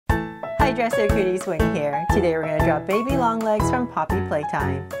Hi Dresser Cuties, Wing here. Today we're going to draw baby long legs from Poppy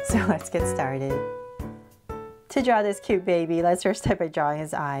Playtime. So let's get started. To draw this cute baby, let's first start by drawing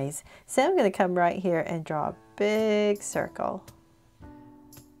his eyes. So I'm going to come right here and draw a big circle.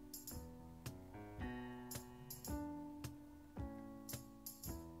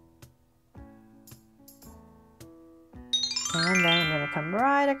 And then I'm going to come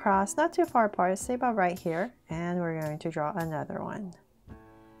right across, not too far apart, say about right here, and we're going to draw another one.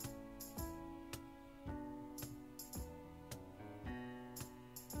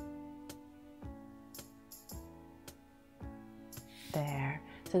 There.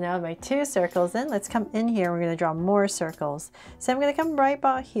 So now with my two circles in, let's come in here. We're going to draw more circles. So I'm going to come right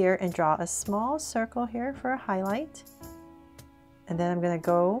about here and draw a small circle here for a highlight. And then I'm going to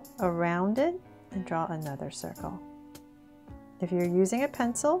go around it and draw another circle. If you're using a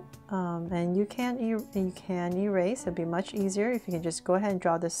pencil and you can erase, it'd be much easier if you can just go ahead and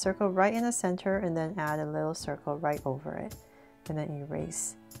draw this circle right in the center and then add a little circle right over it and then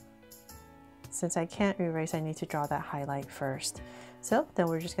erase. Since I can't erase, I need to draw that highlight first. So then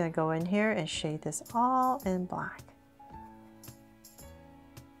we're just going to go in here and shade this all in black.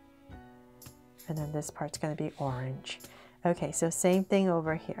 And then this part's going to be orange. Okay, so same thing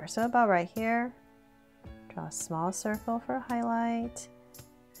over here. So about right here, draw a small circle for a highlight,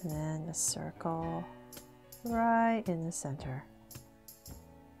 and then a circle right in the center.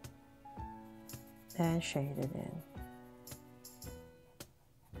 And shade it in.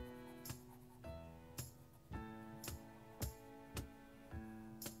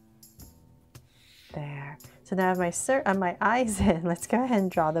 There. So now I have my eyes in. Let's go ahead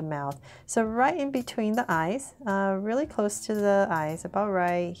and draw the mouth. So right in between the eyes, really close to the eyes, about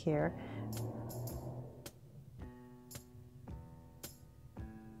right here.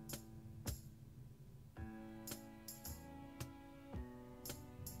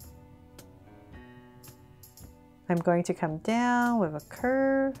 I'm going to come down with a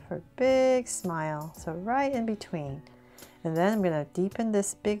curve for a big smile. So right in between. And then I'm going to deepen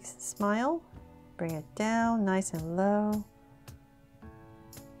this big smile. Bring it down nice and low,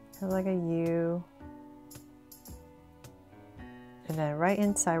 kind of like a U. And then right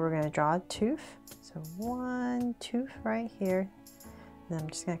inside we're going to draw a tooth. So one tooth right here. And then I'm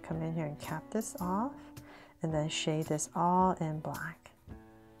just going to come in here and cap this off and then shade this all in black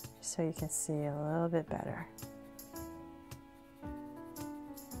so you can see a little bit better.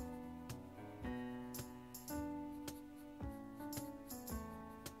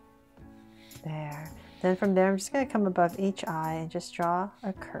 There. Then from there, I'm just going to come above each eye and just draw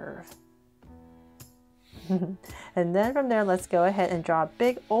a curve. And then from there, let's go ahead and draw a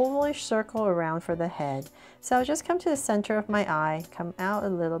big ovalish circle around for the head. So I'll just come to the center of my eye, come out a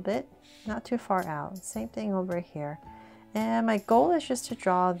little bit, not too far out. Same thing over here. And my goal is just to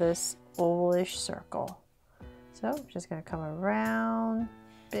draw this ovalish circle. So I'm just going to come around,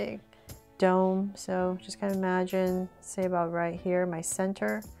 big dome. So just kind of imagine, say about right here, my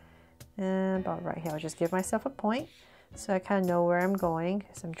center. And about right here, I'll just give myself a point so I kind of know where I'm going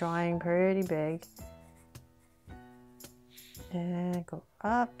because I'm drawing pretty big. And go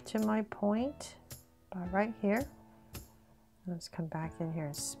up to my point about right here. Let's come back in here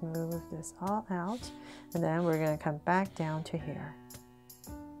and smooth this all out. And then we're going to come back down to here.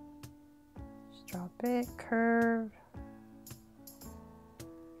 Just draw a big curve.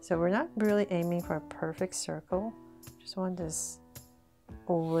 So we're not really aiming for a perfect circle. Just want this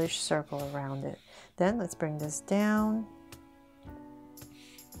ovalish circle around it. Then let's bring this down.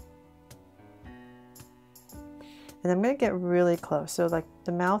 And I'm going to get really close. So like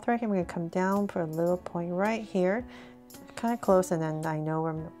the mouth right here, I'm going to come down for a little point right here. Kind of close, and then I know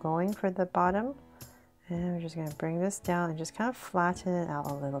where I'm going for the bottom. And we're just going to bring this down and just kind of flatten it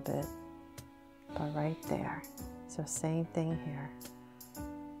out a little bit. But right there. So same thing here.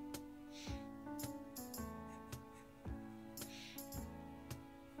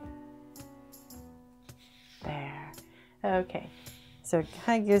 Okay, so it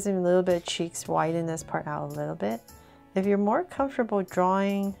kind of gives him a little bit of cheeks, widen this part out a little bit. If you're more comfortable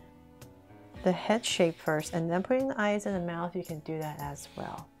drawing the head shape first and then putting the eyes in the mouth, you can do that as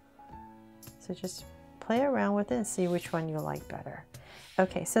well. So just play around with it and see which one you like better.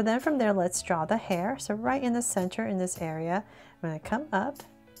 Okay, so then from there, let's draw the hair. So right in the center in this area, I'm going to come up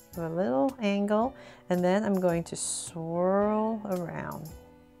with a little angle, and then I'm going to swirl around.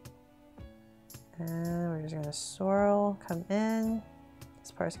 And we're just going to swirl, come in. This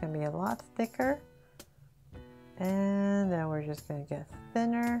part's going to be a lot thicker. And then we're just going to get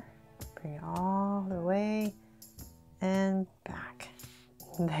thinner. Bring it all the way and back.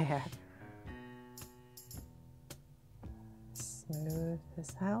 There. Smooth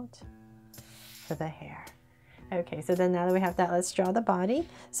this out. for the hair. Okay, so then now that we have that, let's draw the body.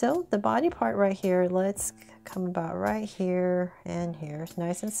 So the body part right here, let's come about right here and here. It's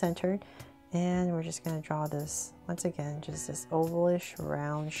nice and centered. And we're just going to draw this, once again, just this ovalish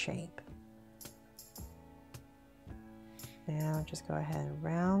round shape. And I'll just go ahead and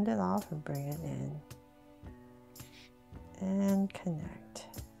round it off and bring it in. And connect.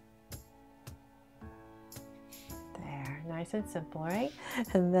 There, nice and simple, right?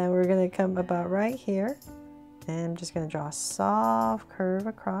 And then we're going to come about right here. And I'm just going to draw a soft curve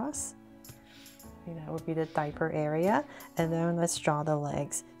across. That would be the diaper area. And then let's draw the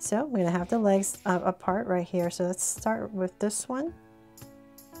legs. So we're going to have the legs apart right here. So let's start with this one.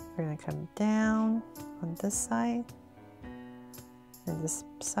 We're going to come down on this side. And this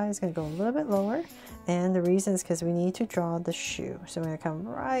side is going to go a little bit lower. And the reason is because we need to draw the shoe. So we're going to come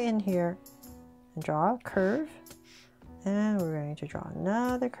right in here and draw a curve. And we're going to draw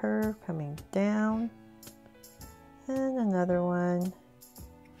another curve coming down. And another one.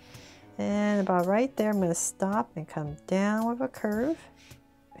 And about right there, I'm going to stop and come down with a curve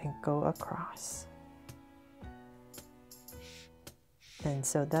and go across. And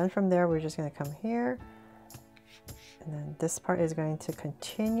so then from there, we're just going to come here. And then this part is going to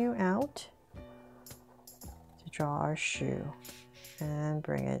continue out to draw our shoe and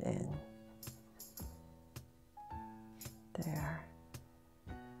bring it in. There.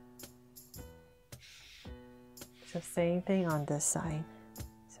 So same thing on this side.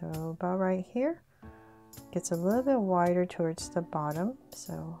 So about right here, gets a little bit wider towards the bottom.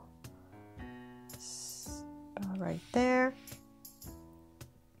 So about right there.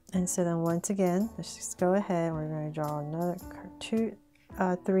 And so then once again, let's just go ahead. We're going to draw another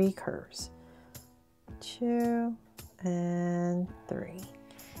three curves. 2 and 3.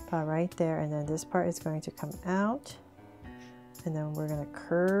 About right there. And then this part is going to come out. And then we're going to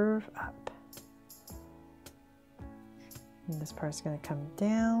curve up. And this part is going to come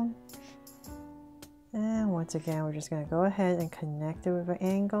down. And once again, we're just going to go ahead and connect it with an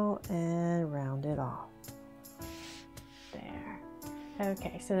angle and round it off. There.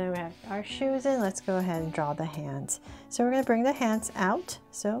 Okay, so then we have our shoes in. Let's go ahead and draw the hands. So we're going to bring the hands out.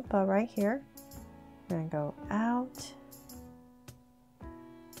 So about right here, we're going to go out.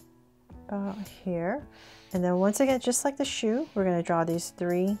 About here. And then once again, just like the shoe, we're going to draw these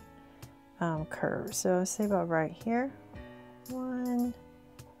 3 curves. So say about right here. 1,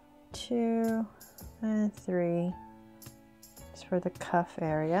 2, and 3. Just for the cuff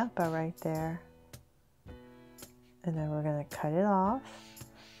area, about right there. And then we're going to cut it off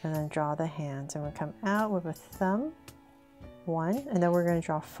and then draw the hands. And we'll come out with a thumb, 1, and then we're going to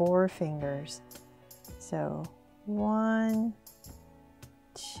draw 4 fingers. So 1,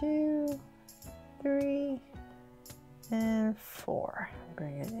 2, 3, and 4.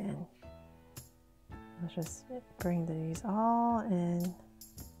 Bring it in. Let's just bring these all in.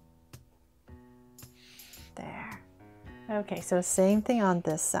 There. Okay, so same thing on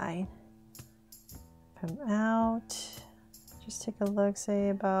this side. Come out. Just take a look, say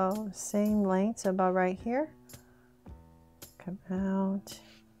about same length, so about right here. Come out.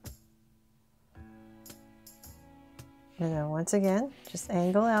 And then once again, just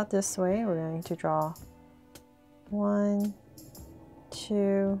angle out this way. We're going to draw 1,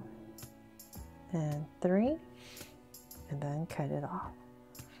 2, and 3, and then cut it off.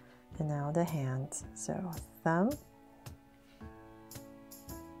 And now the hands. So thumb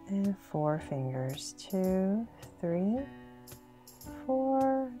and 4 fingers. 2, 3,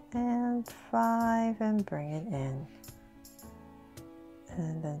 4, and 5, and bring it in.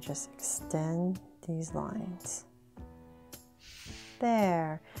 And then just extend these lines.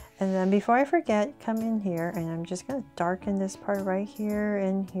 There. And then before I forget, come in here and I'm just going to darken this part right here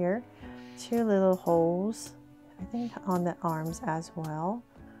and here. 2 little holes, I think on the arms as well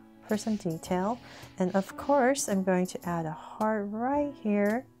for some detail. And of course, I'm going to add a heart right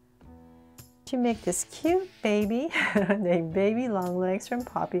here to make this cute baby named Baby Longlegs from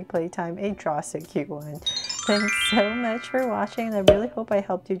Poppy Playtime a Draw So Cute one. Thanks so much for watching, and I really hope I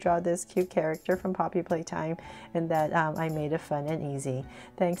helped you draw this cute character from Poppy Playtime and that I made it fun and easy.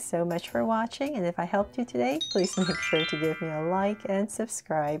 Thanks so much for watching, and if I helped you today, please make sure to give me a like and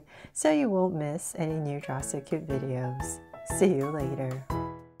subscribe so you won't miss any new Draw So Cute videos. See you later.